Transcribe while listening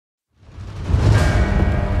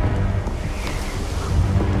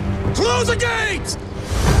Close the gates!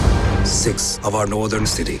 6 of our northern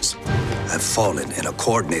cities have fallen in a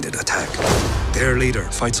coordinated attack. Their leader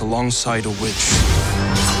fights alongside a witch.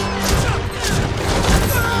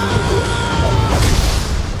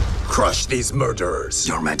 Crush these murderers,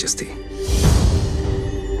 Your Majesty.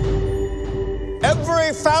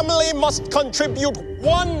 Every family must contribute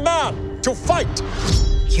 1 man to fight.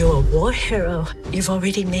 You're a war hero. You've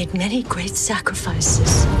already made many great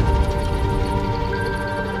sacrifices.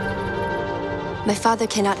 My father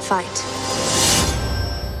cannot fight,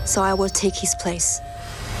 so I will take his place.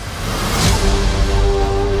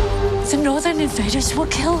 The northern invaders will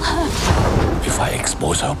kill her. If I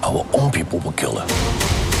expose her, our own people will kill her.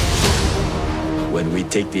 When we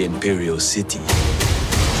take the Imperial City,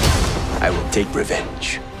 I will take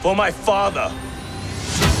revenge for my father.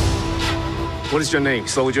 What is your name,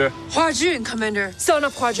 soldier? Hua Jun, Commander, son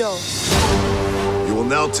of Hua Jun. You will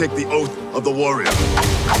now take the oath of the warrior.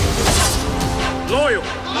 Loyal.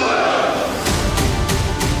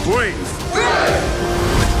 Brave.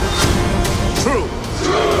 True.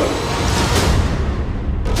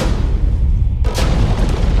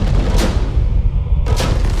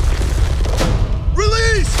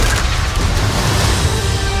 Release!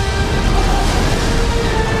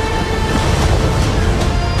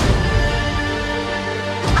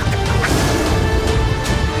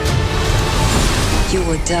 You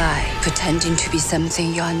will die pretending to be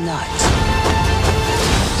something you are not.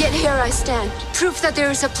 Yet here I stand, proof that there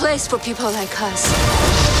is a place for people like us.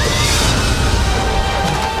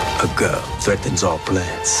 A girl threatens our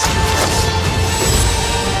plans.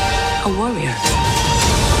 A warrior.